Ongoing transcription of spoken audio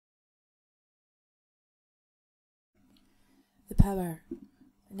The Power,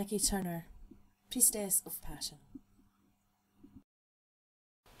 Nikki-La Priestess of Passion.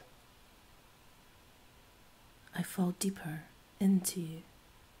 I fall deeper into you,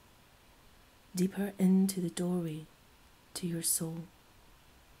 deeper into the doorway to your soul.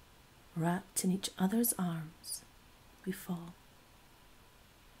 Wrapped in each other's arms, we fall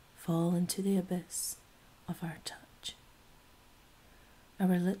into the abyss of our touch.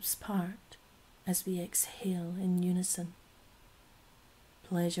 Our lips part as we exhale in unison,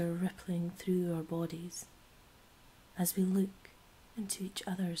 pleasure rippling through our bodies as we look into each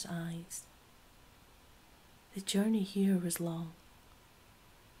other's eyes. The journey here was long.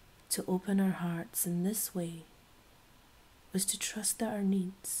 To open our hearts in this way was to trust that our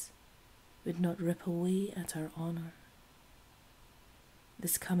needs would not rip away at our honour.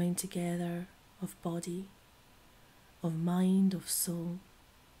 This coming together of body, of mind, of soul,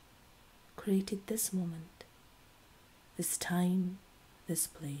 created this moment, this time, this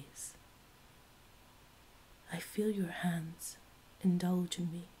place. I feel your hands indulge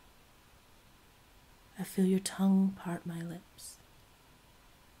in me. I feel your tongue part my lips.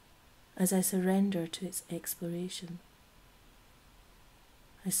 As I surrender to its exploration,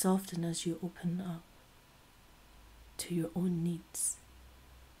 I soften as you open up to your own needs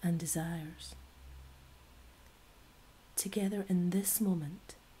and desires. Together in this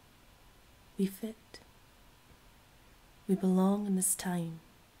moment, we fit. We belong in this time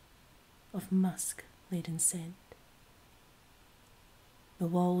of musk-laden scent. The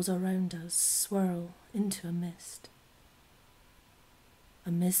walls around us swirl into a mist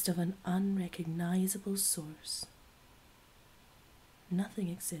of an unrecognizable source. Nothing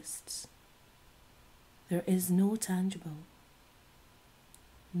exists. There is no tangible,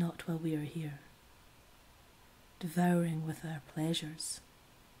 not while we are here, devouring with our pleasures,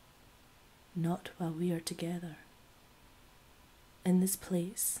 not while we are together, in this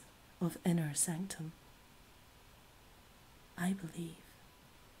place of inner sanctum. I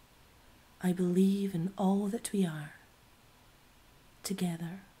believe in all that we are,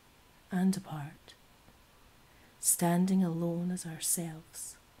 together and apart, standing alone as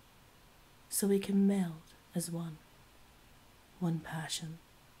ourselves, so we can meld as one passion,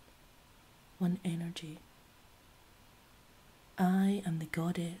 one energy. I am the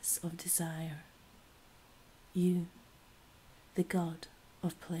goddess of desire, you, the god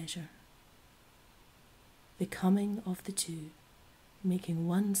of pleasure. The coming of the two, making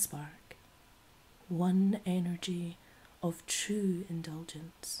one spark, one energy of true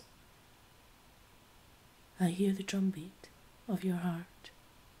indulgence. I hear the drumbeat of your heart,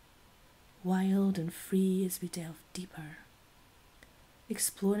 wild and free as we delve deeper,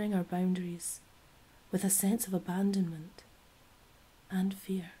 exploring our boundaries with a sense of abandonment and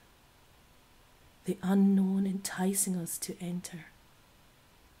fear, the unknown enticing us to enter,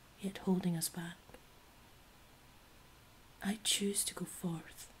 yet holding us back. I choose to go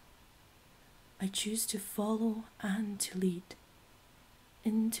forth. I choose to follow and to lead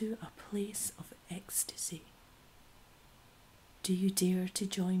into a place of ecstasy. Do you dare to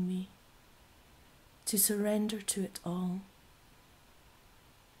join me, to surrender to it all?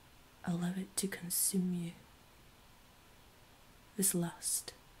 Allow it to consume you. This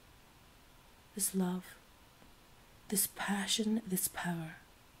lust, this love, this passion, this power,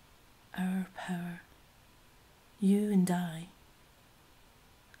 our power, you and I,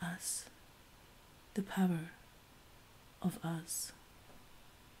 us, the power of us.